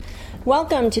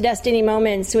Welcome to Destiny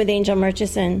Moments with Angel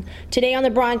Murchison. Today on the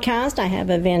broadcast, I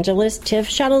have evangelist Tiff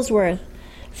Shuttlesworth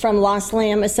from Lost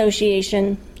Lamb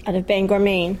Association out of Bangor,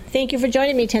 Maine. Thank you for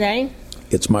joining me today.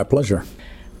 It's my pleasure.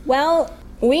 Well,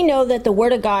 we know that the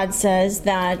Word of God says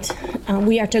that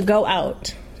we are to go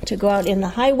out in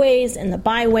the highways and the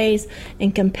byways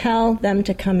and compel them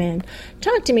to come in.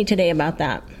 Talk to me today about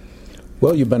that.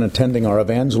 Well, you've been attending our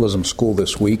evangelism school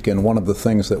this week, and one of the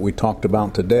things that we talked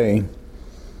about today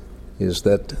is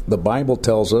that the Bible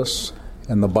tells us,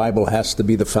 and the Bible has to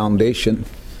be the foundation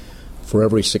for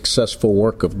every successful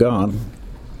work of God,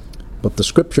 but the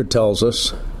Scripture tells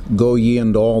us, go ye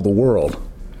into all the world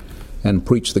and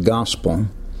preach the gospel.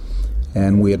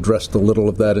 And we addressed a little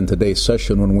of that in today's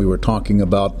session when we were talking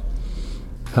about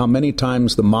how many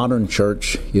times the modern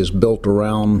church is built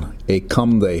around a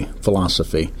come-they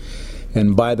philosophy.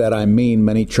 And by that I mean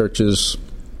many churches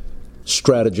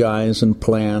strategize and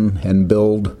plan and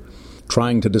build,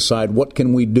 trying to decide what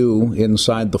can we do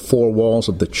inside the four walls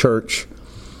of the church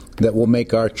that will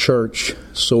make our church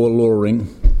so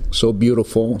alluring, so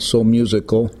beautiful, so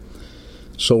musical,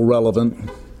 so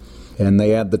relevant. And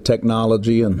they add the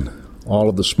technology and all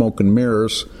of the smoke and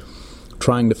mirrors,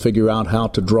 trying to figure out how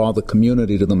to draw the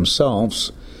community to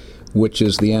themselves, which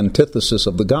is the antithesis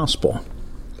of the gospel.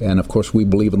 And of course, we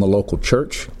believe in the local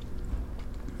church.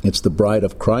 It's the bride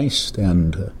of Christ,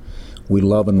 and we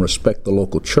love and respect the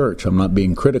local church. I'm not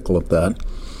being critical of that.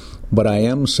 But I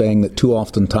am saying that too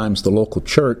often times the local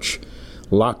church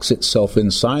locks itself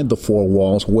inside the four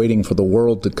walls, waiting for the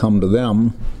world to come to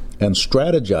them and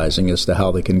strategizing as to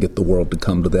how they can get the world to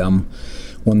come to them,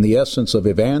 when the essence of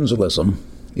evangelism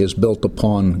is built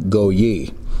upon go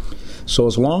ye. So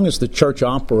as long as the church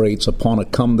operates upon a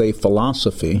come-they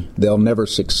philosophy, they'll never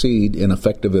succeed in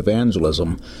effective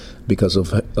evangelism, because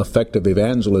of effective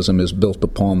evangelism is built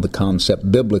upon the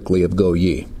concept biblically of go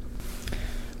ye.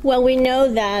 Well, we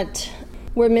know that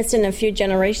we're missing a few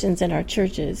generations in our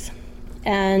churches,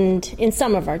 and in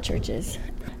some of our churches.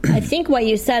 I think what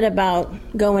you said about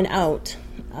going out,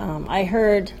 I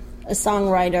heard a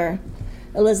songwriter,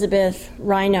 Elizabeth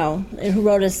Rhino, who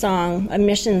wrote a song, a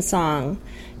mission song,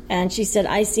 and she said,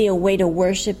 I see a way to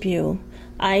worship you.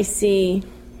 I see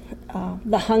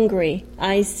the hungry.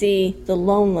 I see the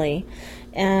lonely.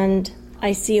 And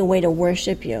I see a way to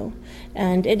worship you.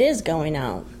 And it is going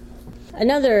out.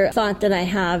 Another thought that I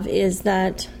have is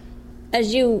that,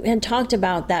 as you had talked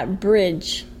about that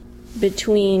bridge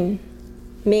between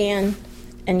man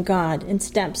and God and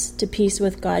steps to peace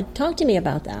with God, talk to me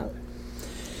about that.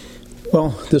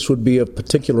 Well, this would be of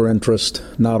particular interest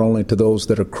not only to those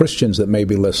that are Christians that may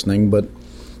be listening, but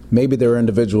maybe there are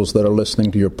individuals that are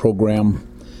listening to your program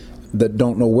that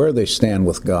don't know where they stand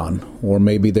with God, or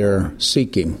maybe they're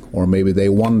seeking, or maybe they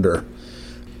wonder.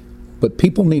 But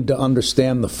people need to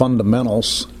understand the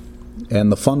fundamentals, and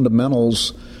the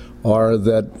fundamentals are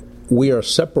that we are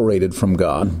separated from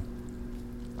God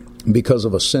because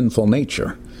of a sinful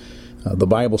nature. The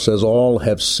Bible says all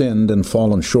have sinned and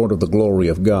fallen short of the glory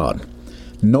of God.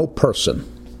 No person,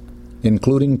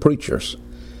 including preachers,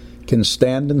 can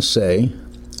stand and say,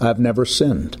 I've never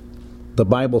sinned. The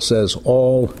Bible says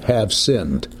all have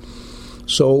sinned.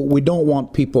 So we don't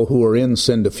want people who are in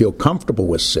sin to feel comfortable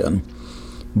with sin,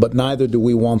 but neither do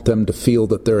we want them to feel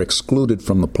that they're excluded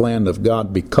from the plan of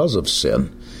God because of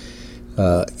sin.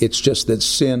 It's just that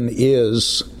sin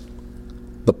is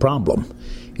the problem.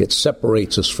 It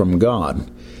separates us from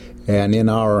God. And in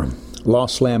our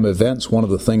Lost Lamb events, one of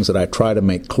the things that I try to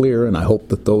make clear, and I hope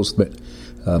that those that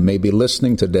may be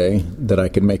listening today, that I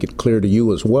can make it clear to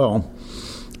you as well,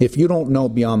 if you don't know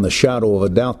beyond the shadow of a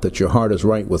doubt that your heart is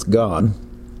right with God.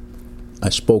 I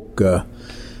spoke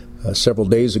several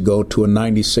days ago to a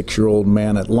 96-year-old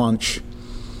man at lunch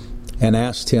and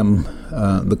asked him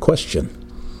the question,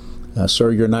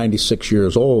 Sir, you're 96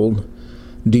 years old.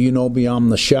 Do you know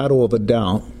beyond the shadow of a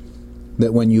doubt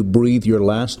that when you breathe your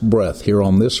last breath here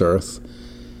on this earth,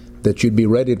 that you'd be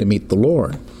ready to meet the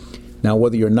Lord? Now,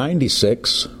 whether you're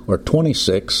 96 or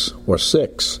 26 or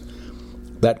 6,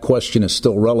 that question is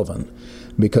still relevant,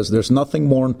 because there's nothing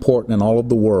more important in all of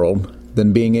the world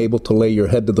than being able to lay your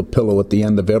head to the pillow at the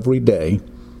end of every day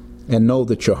and know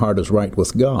that your heart is right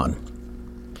with God.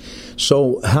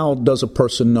 So how does a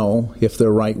person know if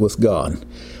they're right with God?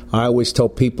 I always tell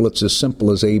people it's as simple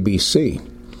as ABC.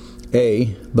 A,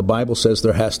 the Bible says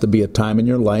there has to be a time in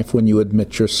your life when you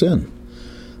admit your sin.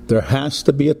 There has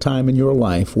to be a time in your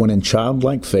life when in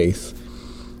childlike faith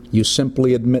you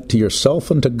simply admit to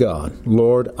yourself and to God,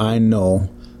 Lord, I know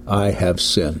I have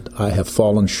sinned. I have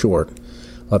fallen short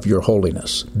of your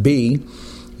holiness. B,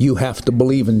 you have to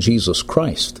believe in Jesus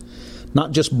Christ.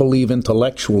 Not just believe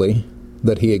intellectually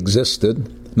that he existed,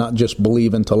 not just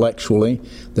believe intellectually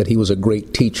that he was a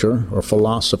great teacher or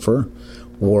philosopher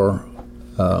or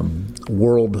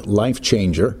world life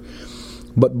changer,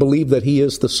 but believe that he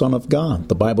is the Son of God.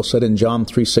 The Bible said in John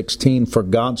 3:16, "For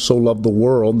God so loved the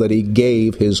world that he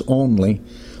gave his only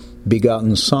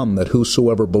begotten Son, that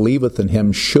whosoever believeth in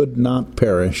him should not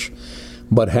perish,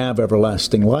 but have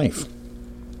everlasting life."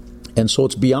 And so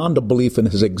it's beyond a belief in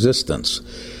his existence.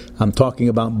 I'm talking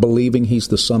about believing he's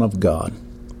the Son of God,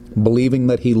 believing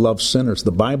that he loves sinners.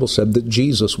 The Bible said that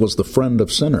Jesus was the friend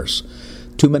of sinners.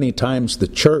 Too many times the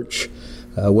church,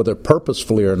 whether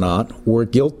purposefully or not, we're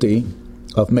guilty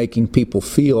of making people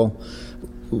feel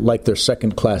like they're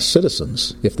second-class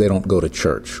citizens if they don't go to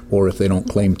church or if they don't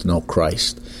claim to know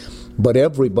Christ. But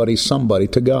everybody's somebody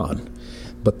to God.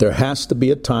 But there has to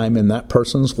be a time in that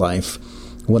person's life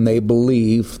when they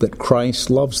believe that Christ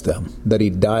loves them, that he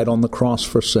died on the cross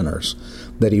for sinners,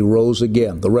 that he rose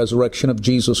again. The resurrection of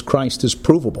Jesus Christ is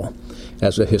provable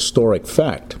as a historic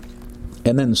fact.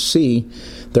 And then C,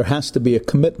 there has to be a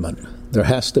commitment. There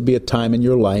has to be a time in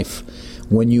your life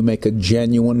when you make a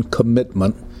genuine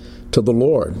commitment to the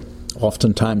Lord.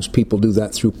 Oftentimes people do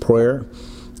that through prayer.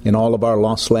 In all of our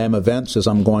Lost Lamb events, as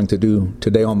I'm going to do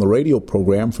today on the radio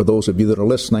program, for those of you that are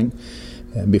listening,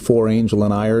 and before Angel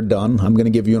and I are done, I'm going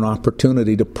to give you an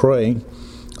opportunity to pray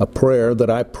a prayer that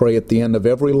I pray at the end of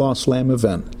every Lost Lamb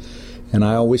event. And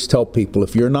I always tell people,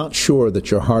 if you're not sure that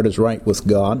your heart is right with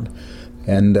God,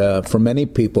 and for many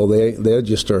people, they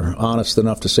just are honest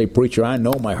enough to say, "Preacher, I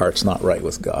know my heart's not right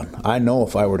with God. I know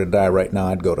if I were to die right now,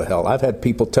 I'd go to hell." I've had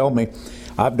people tell me,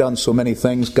 "I've done so many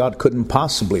things, God couldn't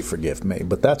possibly forgive me."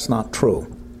 But that's not true.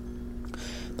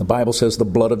 The Bible says the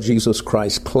blood of Jesus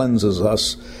Christ cleanses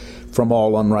us from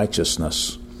all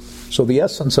unrighteousness. So the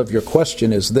essence of your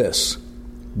question is this: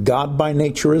 God by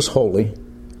nature is holy.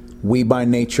 We by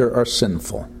nature are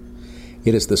sinful.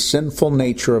 It is the sinful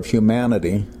nature of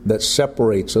humanity that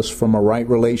separates us from a right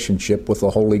relationship with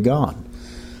a holy God.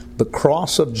 The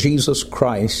cross of Jesus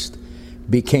Christ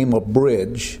became a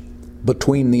bridge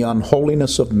between the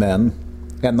unholiness of men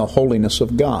and the holiness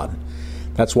of God.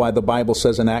 That's why the Bible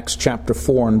says in Acts chapter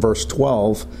 4 and verse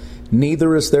 12,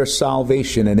 "Neither is there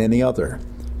salvation in any other,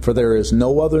 for there is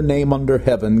no other name under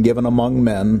heaven given among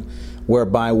men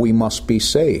whereby we must be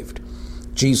saved."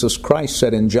 Jesus Christ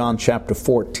said in John chapter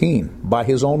 14, by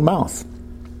his own mouth,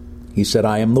 he said,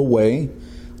 "I am the way,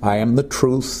 I am the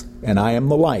truth, and I am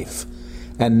the life,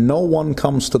 and no one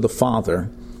comes to the Father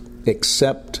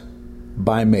except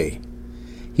by me."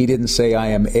 He didn't say, "I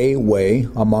am a way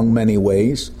among many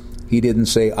ways." He didn't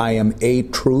say, "I am a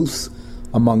truth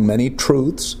among many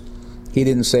truths." He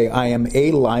didn't say, "I am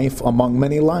a life among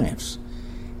many lives."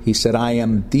 He said, "I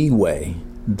am the way,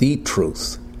 the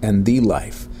truth, and the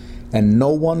life. And no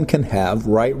one can have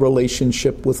right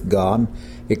relationship with God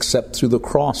except through the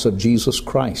cross of Jesus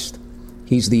Christ."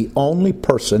 He's the only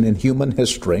person in human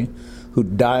history who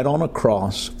died on a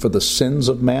cross for the sins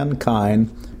of mankind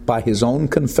by his own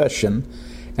confession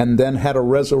and then had a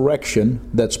resurrection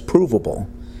that's provable.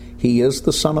 He is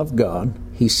the Son of God.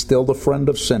 He's still the friend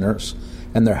of sinners.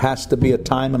 And there has to be a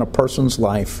time in a person's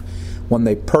life when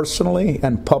they personally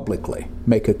and publicly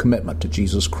make a commitment to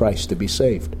Jesus Christ to be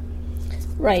saved.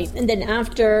 Right. And then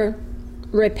after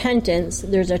repentance,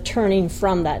 there's a turning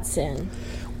from that sin.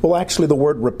 Well, actually, the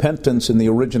word repentance in the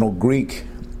original Greek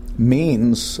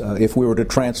means, if we were to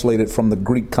translate it from the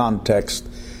Greek context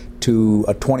to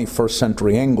a 21st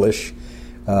century English,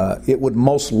 it would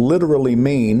most literally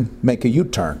mean make a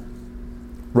U-turn.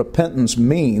 Repentance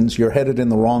means you're headed in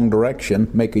the wrong direction,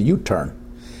 make a U-turn.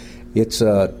 It's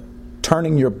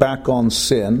turning your back on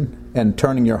sin and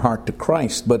turning your heart to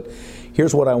Christ. But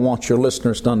here's what I want your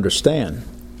listeners to understand.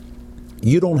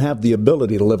 You don't have the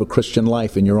ability to live a Christian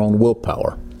life in your own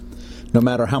willpower. No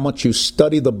matter how much you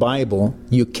study the Bible,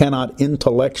 you cannot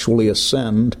intellectually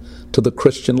ascend to the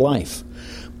Christian life.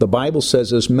 The Bible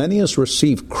says, as many as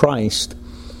receive Christ,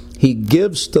 he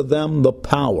gives to them the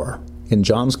power. In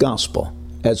John's Gospel,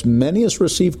 as many as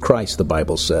receive Christ, the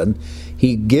Bible said,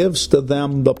 he gives to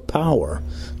them the power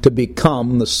to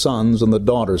become the sons and the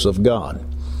daughters of God.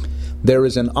 There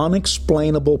is an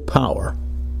unexplainable power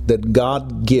that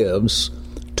God gives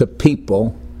to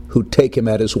people who take him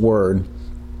at his word.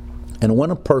 And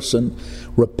when a person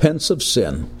repents of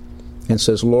sin and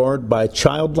says, "Lord, by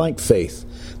childlike faith,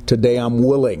 today I'm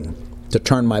willing to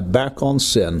turn my back on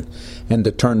sin and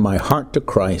to turn my heart to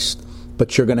Christ,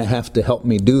 but you're going to have to help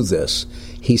me do this."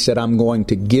 He said, "I'm going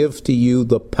to give to you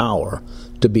the power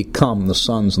to become the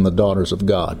sons and the daughters of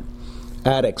God."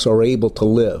 Addicts are able to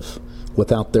live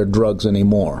without their drugs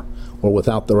anymore, or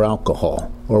without their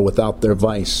alcohol, or without their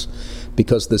vice.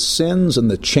 because the sins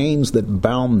and the chains that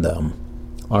bound them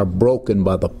are broken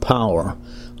by the power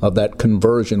of that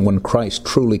conversion when Christ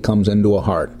truly comes into a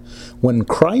heart. When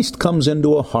Christ comes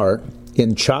into a heart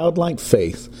in childlike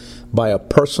faith by a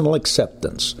personal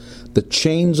acceptance, the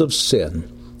chains of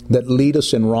sin that lead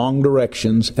us in wrong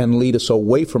directions and lead us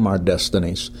away from our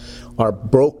destinies are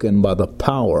broken by the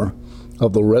power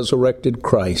of the resurrected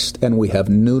Christ, and we have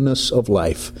newness of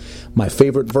life. My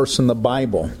favorite verse in the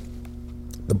Bible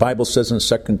says in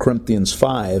 2 Corinthians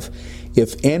 5,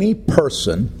 if any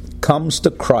person comes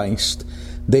to Christ,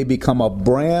 they become a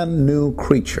brand new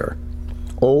creature.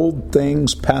 Old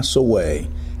things pass away,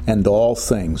 and all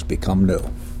things become new.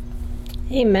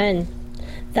 Amen.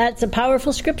 That's a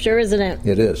powerful scripture, isn't it?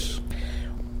 It is.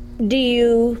 Do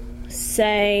you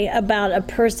say about a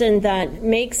person that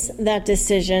makes that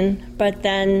decision, but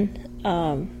then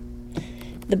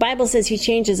the Bible says he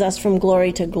changes us from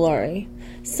glory to glory?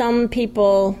 Some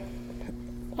people,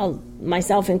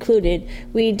 myself included,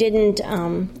 we didn't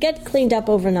get cleaned up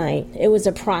overnight. It was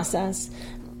a process.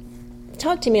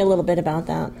 Talk to me a little bit about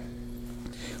that.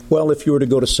 Well, if you were to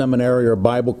go to seminary or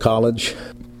Bible college,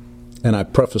 and I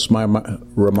preface my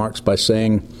remarks by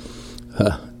saying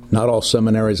not all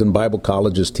seminaries and Bible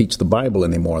colleges teach the Bible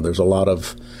anymore. There's a lot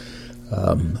of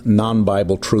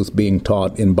non-Bible truth being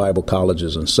taught in Bible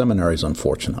colleges and seminaries,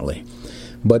 unfortunately.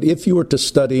 But if you were to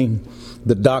study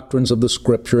the doctrines of the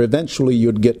Scripture, eventually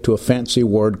you'd get to a fancy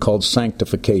word called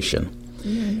sanctification.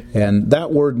 Mm-hmm. And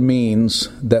that word means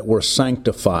that we're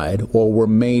sanctified or we're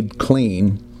made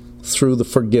clean through the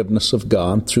forgiveness of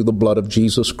God, through the blood of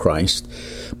Jesus Christ.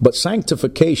 But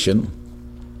sanctification,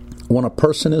 when a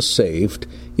person is saved,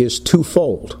 is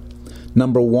twofold.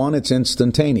 Number one, it's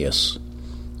instantaneous.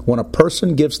 When a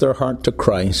person gives their heart to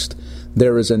Christ,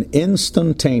 there is an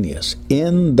instantaneous,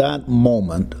 in that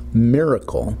moment,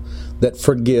 miracle that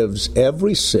forgives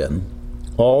every sin,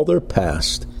 all their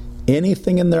past,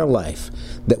 anything in their life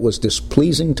that was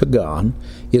displeasing to God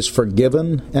is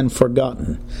forgiven and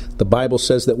forgotten. The Bible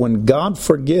says that when God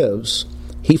forgives,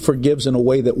 He forgives in a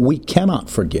way that we cannot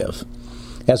forgive.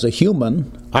 As a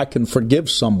human, I can forgive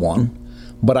someone,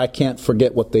 but I can't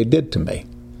forget what they did to me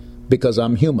because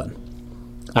I'm human.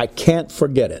 I can't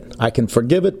forget it. I can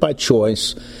forgive it by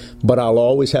choice, but I'll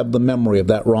always have the memory of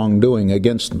that wrongdoing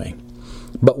against me.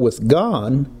 But with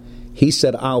God, He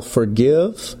said, I'll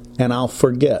forgive and I'll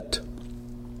forget.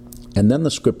 And then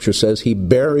the Scripture says He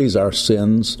buries our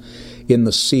sins in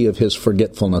the sea of His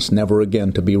forgetfulness, never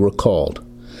again to be recalled.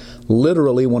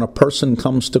 Literally, when a person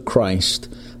comes to Christ,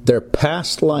 their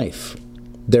past life,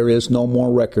 there is no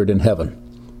more record in heaven.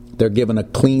 They're given a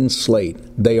clean slate.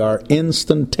 They are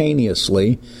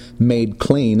instantaneously made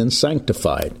clean and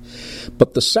sanctified.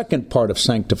 But the second part of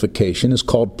sanctification is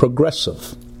called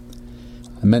progressive.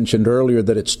 I mentioned earlier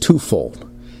that it's twofold.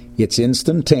 It's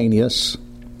instantaneous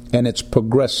and it's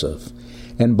progressive.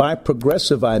 And by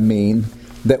progressive, I mean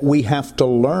that we have to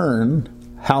learn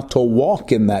how to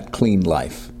walk in that clean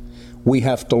life. We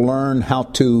have to learn how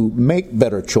to make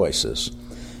better choices.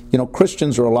 You know,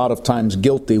 Christians are a lot of times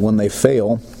guilty when they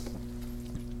fail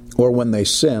or when they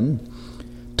sin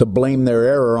to blame their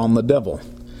error on the devil.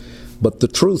 But the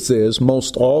truth is,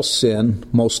 most all sin,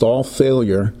 most all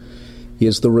failure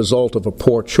is the result of a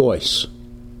poor choice.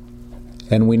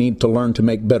 And we need to learn to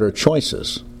make better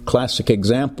choices. Classic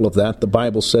example of that, the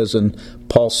Bible says in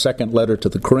Paul's second letter to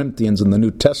the Corinthians in the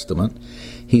New Testament,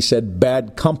 he said,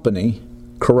 bad company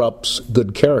corrupts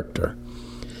good character.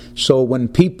 So when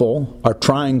people are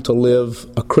trying to live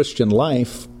a Christian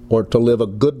life or to live a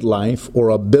good life or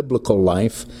a biblical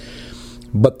life,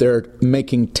 but they're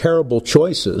making terrible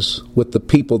choices with the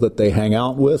people that they hang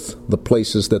out with, the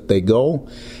places that they go,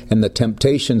 and the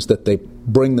temptations that they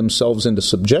bring themselves into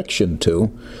subjection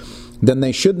to, then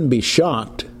they shouldn't be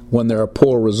shocked when there are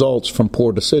poor results from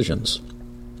poor decisions.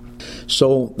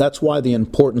 So that's why the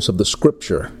importance of the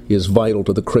Scripture is vital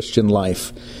to the Christian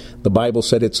life. The Bible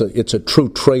said it's a true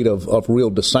trait of real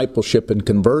discipleship and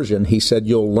conversion. He said,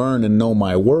 you'll learn and know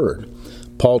my word.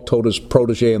 Paul told his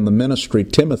protege in the ministry,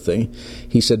 Timothy,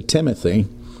 he said, Timothy,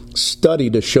 study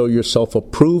to show yourself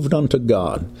approved unto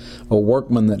God, a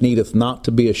workman that needeth not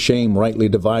to be ashamed, rightly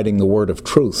dividing the word of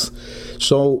truth.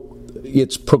 So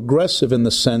it's progressive in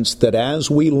the sense that as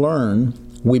we learn,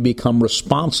 we become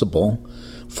responsible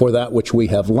for that which we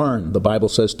have learned. The Bible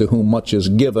says, to whom much is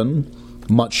given,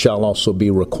 much shall also be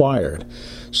required.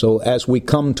 So as we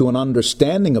come to an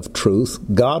understanding of truth,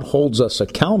 God holds us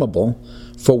accountable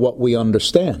for what we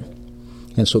understand.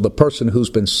 And so the person who's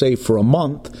been saved for a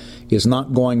month is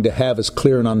not going to have as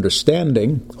clear an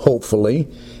understanding, hopefully,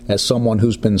 as someone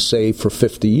who's been saved for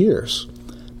 50 years.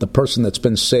 The person that's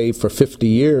been saved for 50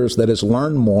 years, that has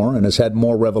learned more and has had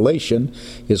more revelation,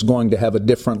 is going to have a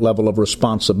different level of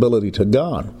responsibility to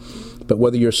God. But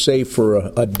whether you're saved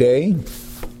for a day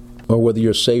or whether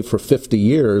you're saved for 50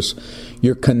 years,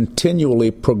 you're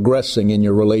continually progressing in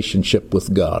your relationship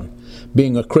with God.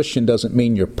 Being a Christian doesn't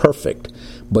mean you're perfect,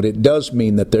 but it does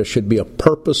mean that there should be a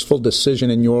purposeful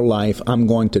decision in your life. I'm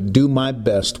going to do my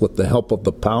best with the help of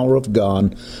the power of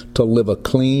God to live a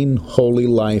clean, holy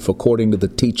life according to the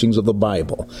teachings of the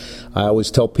Bible. I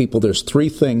always tell people there's 3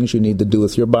 things you need to do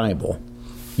with your Bible.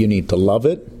 You need to love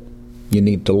it, you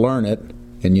need to learn it,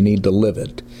 and you need to live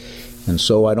it. And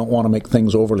so I don't want to make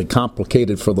things overly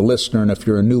complicated for the listener, and if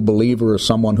you're a new believer or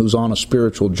someone who's on a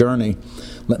spiritual journey,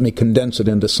 let me condense it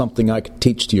into something I could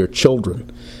teach to your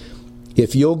children.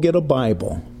 If you'll get a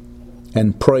Bible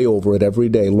and pray over it every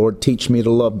day, Lord, teach me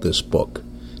to love this book,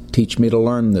 teach me to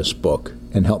learn this book,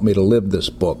 and help me to live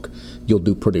this book, you'll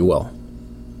do pretty well.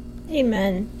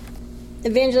 Amen.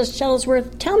 Evangelist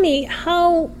Shuttlesworth, tell me,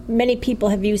 how many people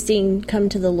have you seen come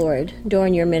to the Lord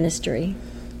during your ministry?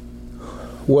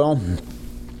 Well,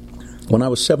 when I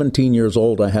was 17 years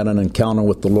old, I had an encounter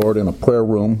with the Lord in a prayer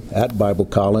room at Bible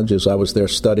college as I was there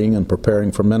studying and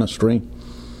preparing for ministry.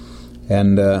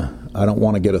 And I don't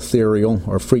want to get ethereal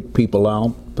or freak people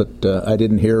out, but I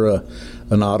didn't hear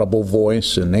an audible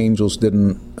voice, and angels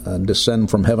didn't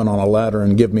descend from heaven on a ladder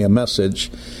and give me a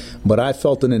message. But I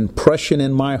felt an impression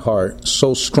in my heart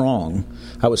so strong.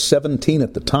 I was 17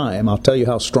 at the time. I'll tell you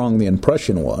how strong the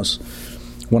impression was.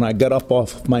 When I got up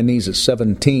off my knees at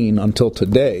 17 until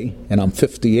today, and I'm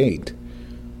 58,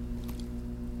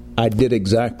 I did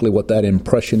exactly what that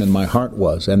impression in my heart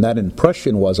was. And that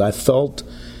impression was I felt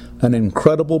an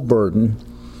incredible burden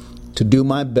to do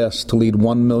my best to lead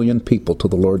 1 million people to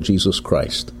the Lord Jesus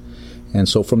Christ. And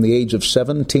so from the age of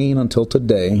 17 until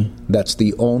today, that's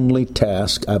the only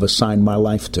task I've assigned my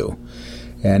life to.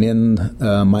 And in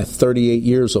my 38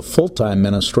 years of full-time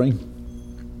ministry,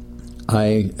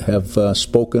 I have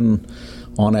spoken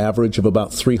on average of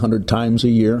about 300 times a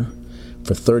year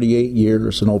for 38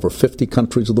 years in over 50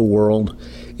 countries of the world.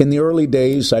 In the early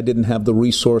days, I didn't have the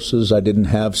resources, I didn't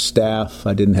have staff,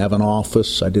 I didn't have an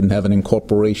office, I didn't have an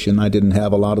incorporation, I didn't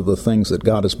have a lot of the things that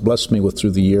God has blessed me with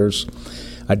through the years.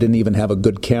 I didn't even have a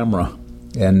good camera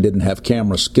and didn't have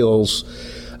camera skills.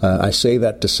 I say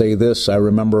that to say this. I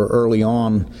remember early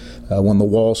on when the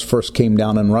walls first came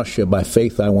down in Russia, by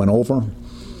faith I went over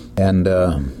and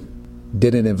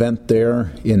did an event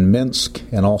there in Minsk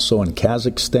and also in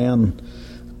Kazakhstan.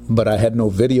 But I had no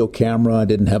video camera. I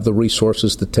didn't have the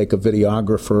resources to take a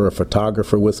videographer or a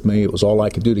photographer with me. It was all I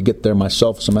could do to get there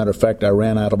myself. As a matter of fact, I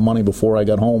ran out of money before I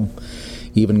got home,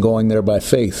 even going there by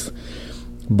faith.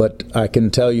 But I can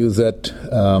tell you that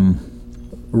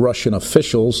Russian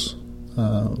officials,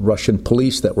 Russian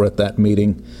police that were at that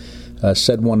meeting,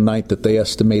 said one night that they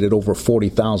estimated over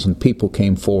 40,000 people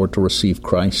came forward to receive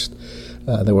Christ.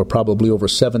 There were probably over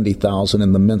 70,000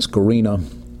 in the Minsk arena.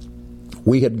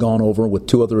 We had gone over with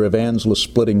 2 other evangelists,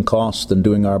 splitting costs and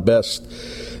doing our best.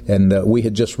 And we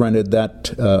had just rented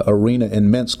that arena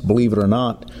in Minsk, believe it or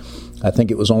not. I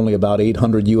think it was only about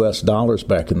 $800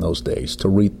 back in those days to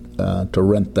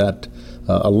rent that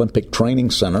Olympic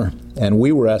training center. And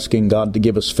we were asking God to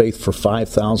give us faith for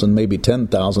 5,000, maybe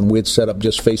 10,000. We had set up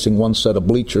just facing one set of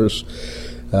bleachers.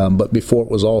 But before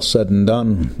it was all said and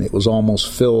done, it was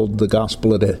almost filled. The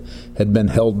gospel had been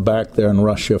held back there in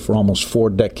Russia for almost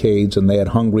 4 decades, and they had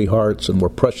hungry hearts and were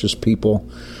precious people.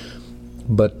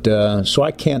 But so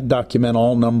I can't document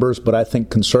all numbers, but I think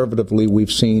conservatively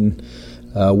we've seen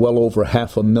well over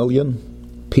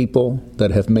 500,000 people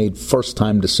that have made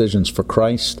first-time decisions for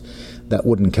Christ. That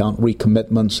wouldn't count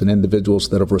recommitments and individuals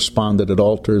that have responded at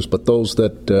altars, but those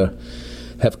that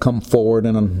have come forward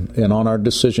and on our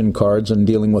decision cards and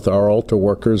dealing with our altar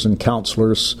workers and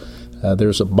counselors,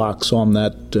 there's a box on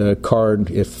that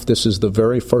card. If this is the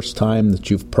very first time that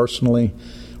you've personally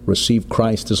received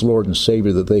Christ as Lord and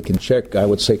Savior, that they can check. I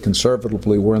would say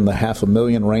conservatively we're in the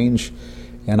 500,000 range,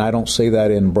 and I don't say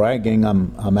that in bragging.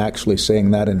 I'm actually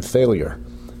saying that in failure,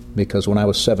 because when I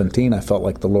was 17, I felt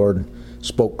like the Lord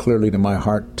spoke clearly to my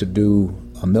heart to do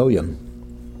 1 million.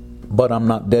 But I'm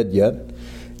not dead yet.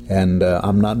 And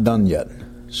I'm not done yet.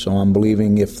 So I'm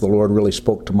believing if the Lord really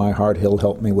spoke to my heart, He'll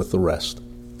help me with the rest.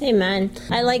 Amen.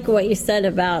 I like what you said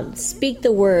about speak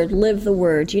the word, live the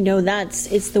word. You know,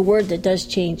 it's the word that does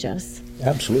change us.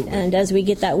 Absolutely. And as we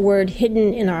get that word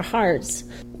hidden in our hearts,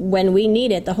 when we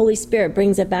need it, the Holy Spirit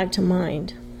brings it back to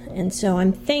mind. And so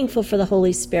I'm thankful for the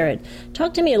Holy Spirit.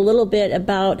 Talk to me a little bit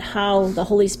about how the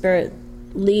Holy Spirit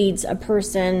leads a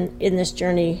person in this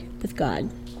journey with God.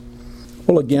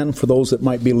 Well, again, for those that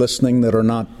might be listening that are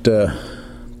not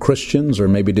Christians or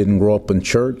maybe didn't grow up in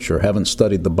church or haven't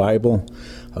studied the Bible,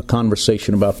 a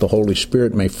conversation about the Holy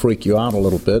Spirit may freak you out a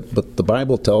little bit, but the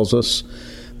Bible tells us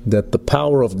that the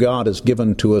power of God is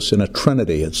given to us in a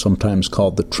Trinity. It's sometimes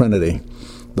called the Trinity,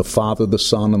 the Father, the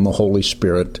Son, and the Holy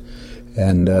Spirit.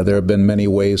 And there have been many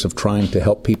ways of trying to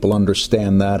help people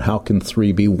understand that. How can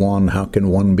three be one? How can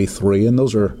one be three? And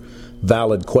those are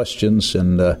valid questions,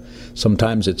 and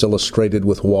sometimes it's illustrated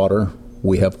with water.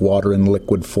 We have water in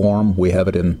liquid form. We have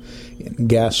it in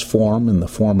gas form, in the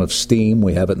form of steam.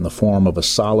 We have it in the form of a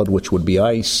solid, which would be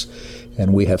ice.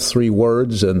 And we have three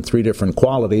words and three different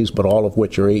qualities, but all of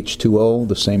which are H2O.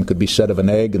 The same could be said of an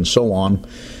egg and so on.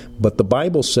 But the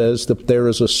Bible says that there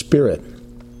is a Spirit,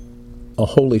 a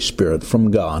Holy Spirit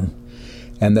from God,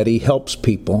 and that He helps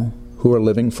people who are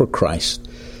living for Christ.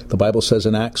 The Bible says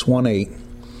in Acts 1:8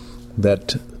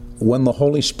 that when the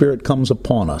Holy Spirit comes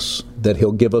upon us, that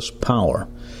He'll give us power,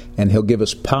 and He'll give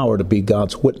us power to be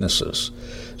God's witnesses.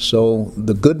 So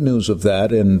the good news of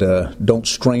that, and don't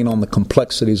strain on the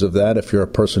complexities of that if you're a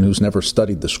person who's never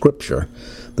studied the Scripture,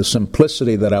 the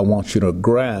simplicity that I want you to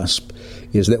grasp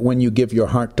is that when you give your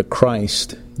heart to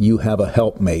Christ, you have a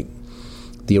helpmate.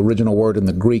 The original word in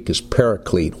the Greek is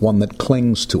paraclete, one that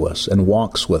clings to us and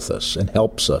walks with us and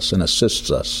helps us and assists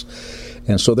us.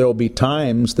 And so there will be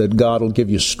times that God will give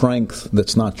you strength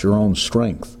that's not your own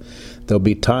strength. There'll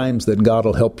be times that God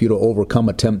will help you to overcome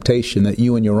a temptation that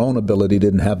you in your own ability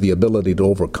didn't have the ability to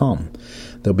overcome.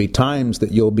 There'll be times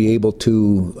that you'll be able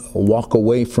to walk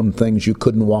away from things you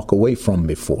couldn't walk away from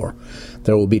before.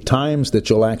 There will be times that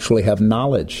you'll actually have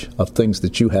knowledge of things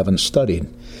that you haven't studied.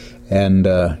 And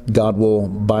God will,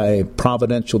 by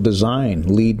providential design,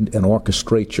 lead and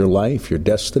orchestrate your life, your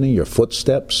destiny, your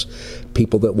footsteps,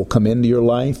 people that will come into your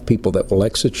life, people that will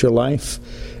exit your life.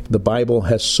 The Bible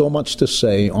has so much to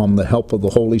say on the help of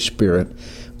the Holy Spirit,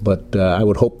 but I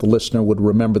would hope the listener would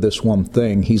remember this one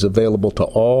thing. He's available to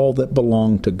all that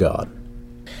belong to God.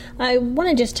 I want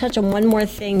to just touch on one more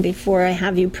thing before I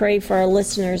have you pray for our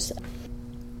listeners.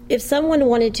 If someone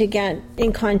wanted to get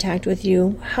in contact with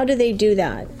you, how do they do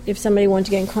that? If somebody wanted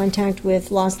to get in contact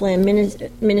with Lost Lamb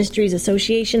Ministries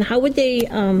Association, how would they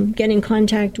get in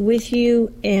contact with you?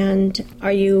 And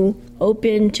are you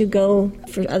open to go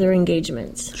for other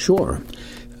engagements? Sure.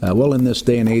 Well, in this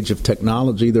day and age of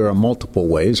technology, there are multiple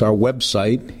ways. Our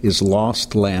website is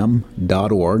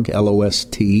lostlamb.org,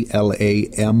 L-O-S-T-L-A-M-B,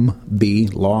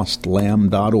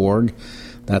 lostlamb.org.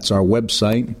 That's our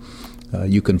website.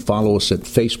 You can follow us at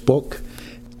Facebook.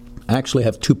 I actually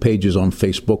have 2 pages on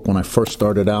Facebook. When I first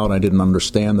started out, I didn't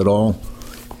understand it all,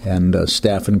 and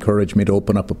staff encouraged me to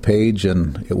open up a page,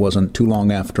 and it wasn't too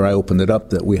long after I opened it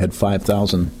up that we had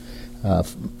 5,000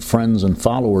 friends and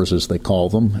followers, as they call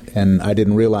them, and I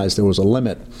didn't realize there was a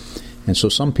limit. And so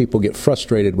some people get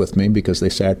frustrated with me because they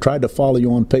say, I tried to follow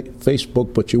you on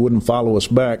Facebook, but you wouldn't follow us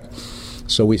back.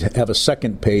 So we have a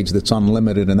second page that's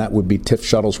unlimited, and that would be Tiff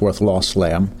Shuttlesworth Lost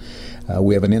Lamb.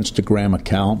 We have an Instagram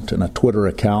account and a Twitter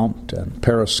account and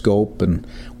Periscope, and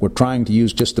we're trying to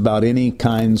use just about any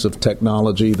kinds of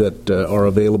technology that are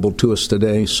available to us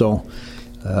today. So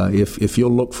if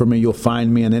you'll look for me, you'll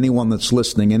find me, and anyone that's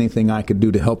listening, anything I could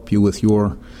do to help you with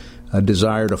your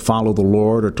desire to follow the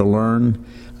Lord or to learn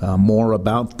more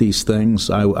about these things,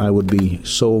 I would be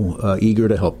so eager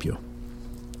to help you.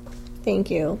 Thank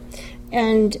you.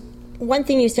 And one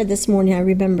thing you said this morning, I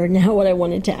remember now what I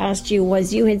wanted to ask you,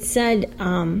 was you had said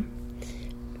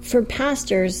for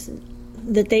pastors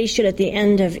that they should, at the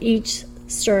end of each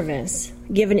service,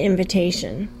 give an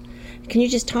invitation. Can you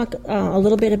just talk a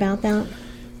little bit about that?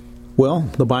 Well,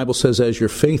 the Bible says, as your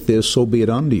faith is, so be it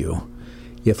unto you.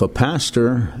 If a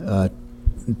pastor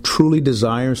truly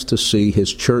desires to see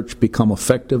his church become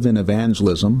effective in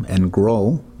evangelism and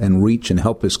grow and reach and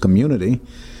help his community,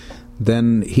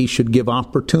 then he should give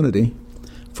opportunity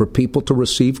for people to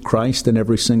receive Christ in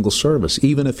every single service,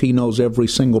 even if he knows every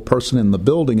single person in the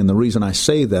building. And the reason I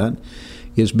say that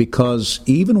is because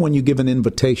even when you give an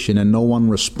invitation and no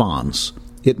one responds,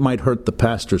 it might hurt the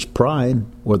pastor's pride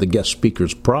or the guest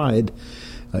speaker's pride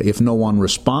if no one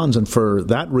responds. And for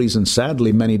that reason,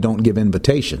 sadly, many don't give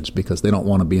invitations because they don't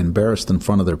want to be embarrassed in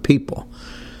front of their people.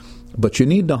 But you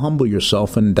need to humble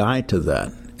yourself and die to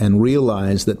that, and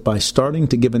realize that by starting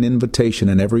to give an invitation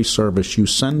in every service, you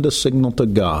send a signal to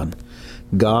God.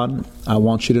 God, I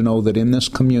want you to know that in this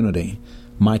community,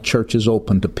 my church is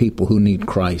open to people who need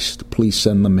Christ. Please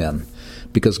send them in.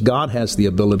 Because God has the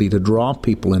ability to draw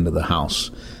people into the house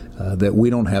that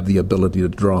we don't have the ability to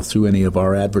draw through any of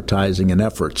our advertising and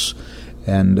efforts.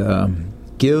 And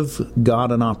give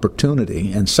God an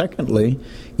opportunity. And secondly,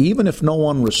 even if no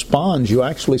one responds, you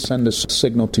actually send a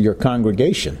signal to your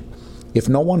congregation. If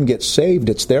no one gets saved,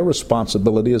 it's their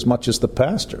responsibility as much as the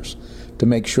pastor's to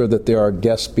make sure that there are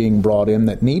guests being brought in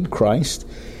that need Christ.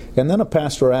 And then a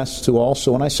pastor asks to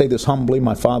also, and I say this humbly,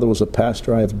 my father was a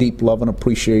pastor. I have deep love and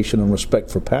appreciation and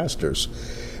respect for pastors.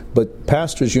 But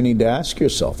pastors, you need to ask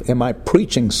yourself, am I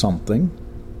preaching something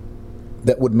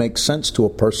that would make sense to a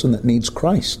person that needs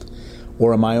Christ?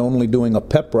 Or am I only doing a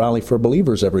pep rally for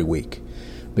believers every week?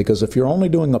 Because if you're only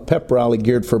doing a pep rally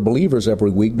geared for believers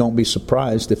every week, don't be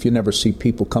surprised if you never see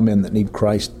people come in that need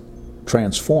Christ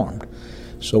transformed.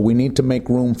 So we need to make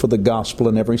room for the gospel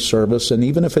in every service, and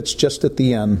even if it's just at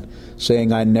the end,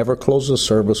 saying I never close a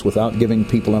service without giving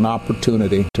people an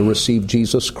opportunity to receive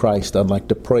Jesus Christ, I'd like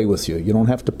to pray with you. You don't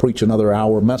have to preach another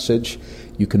hour message.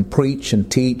 You can preach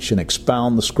and teach and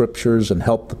expound the Scriptures and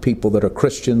help the people that are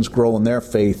Christians grow in their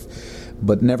faith,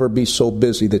 but never be so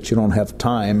busy that you don't have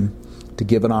time to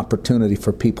give an opportunity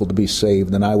for people to be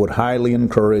saved. And I would highly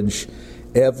encourage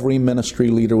every ministry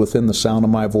leader within the sound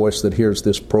of my voice that hears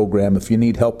this program, if you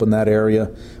need help in that area,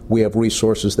 we have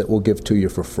resources that we'll give to you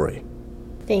for free.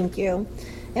 Thank you.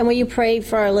 And will you pray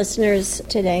for our listeners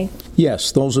today?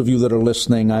 Yes, those of you that are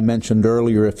listening, I mentioned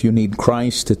earlier, if you need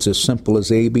Christ, it's as simple as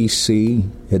ABC.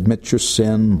 Admit your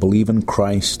sin, believe in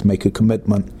Christ, make a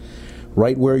commitment.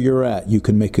 Right where you're at, you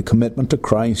can make a commitment to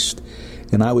Christ.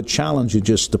 And I would challenge you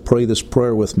just to pray this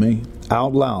prayer with me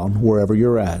out loud wherever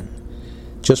you're at.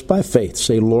 Just by faith,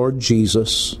 say, Lord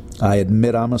Jesus, I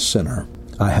admit I'm a sinner.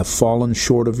 I have fallen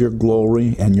short of your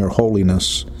glory and your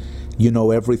holiness. You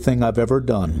know everything I've ever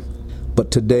done.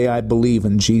 But today I believe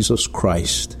in Jesus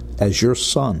Christ as your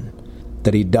Son,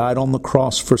 that he died on the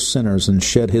cross for sinners and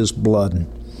shed his blood.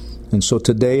 And so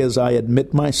today, as I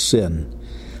admit my sin,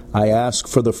 I ask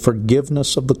for the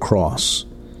forgiveness of the cross.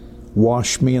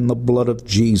 Wash me in the blood of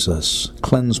Jesus.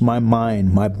 Cleanse my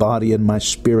mind, my body, and my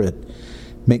spirit.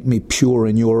 Make me pure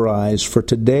in your eyes, for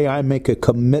today I make a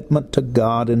commitment to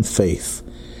God in faith.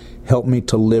 Help me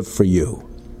to live for you.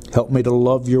 Help me to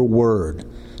love your word,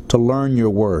 to learn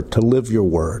your word, to live your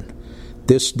word.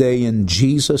 This day, in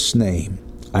Jesus' name,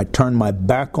 I turn my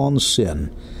back on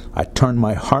sin. I turn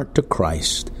my heart to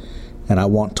Christ, and I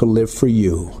want to live for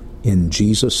you. In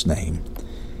Jesus' name,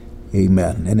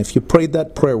 amen. And if you prayed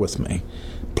that prayer with me,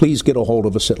 please get a hold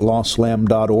of us at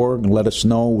lostlamb.org and let us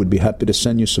know. We'd be happy to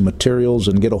send you some materials,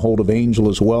 and get a hold of Angel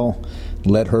as well.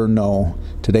 Let her know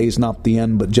today's not the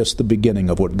end, but just the beginning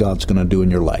of what God's going to do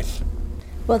in your life.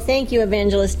 Well, thank you,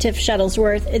 Evangelist Tiff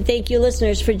Shuttlesworth, and thank you,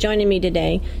 listeners, for joining me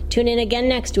today. Tune in again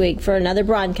next week for another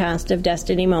broadcast of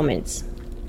Destiny Moments.